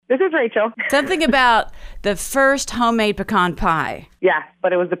This is Rachel. Something about the first homemade pecan pie. Yeah,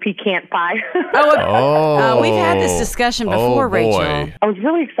 but it was the Pecant pie. We've had this discussion before, Rachel. I was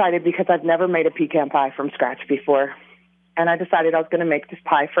really excited because I've never made a pecan pie from scratch before. And I decided I was going to make this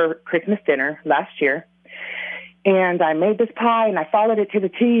pie for Christmas dinner last year. And I made this pie, and I followed it to the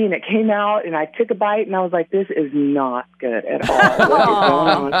T, and it came out, and I took a bite, and I was like, this is not good at all. What is going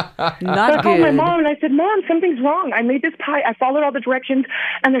on? Not so I called good. my mom, and I said, Mom, something's wrong. I made this pie. I followed all the directions,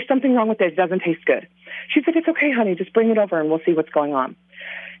 and there's something wrong with it. It doesn't taste good. She said, it's okay, honey. Just bring it over, and we'll see what's going on.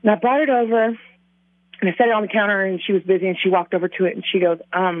 And I brought it over, and I set it on the counter, and she was busy, and she walked over to it, and she goes,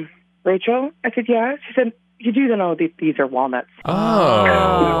 Rachel? I said, yeah. She said, you do know these are walnuts.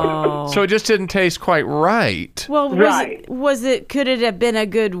 Oh. So it just didn't taste quite right. Well, could it have been a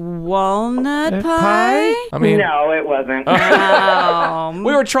good walnut pie? I mean, no, it wasn't.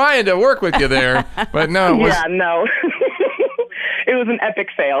 We were trying to work with you there, but no. Yeah, no. It was an epic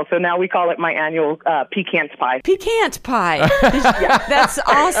fail, so now we call it my annual Pecant pie. Pecant pie. That's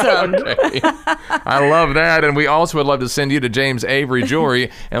awesome. Okay. I love that, and we also would love to send you to James Avery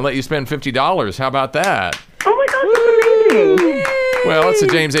Jewelry and let you spend $50. How about that? Oh my gosh, that's amazing. Well, it's a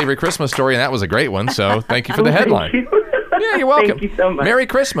James Avery Christmas story, and that was a great one, so thank you for the headline. Thank you. Yeah, you're welcome. Thank you so much. Merry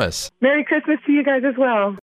Christmas. Merry Christmas to you guys as well.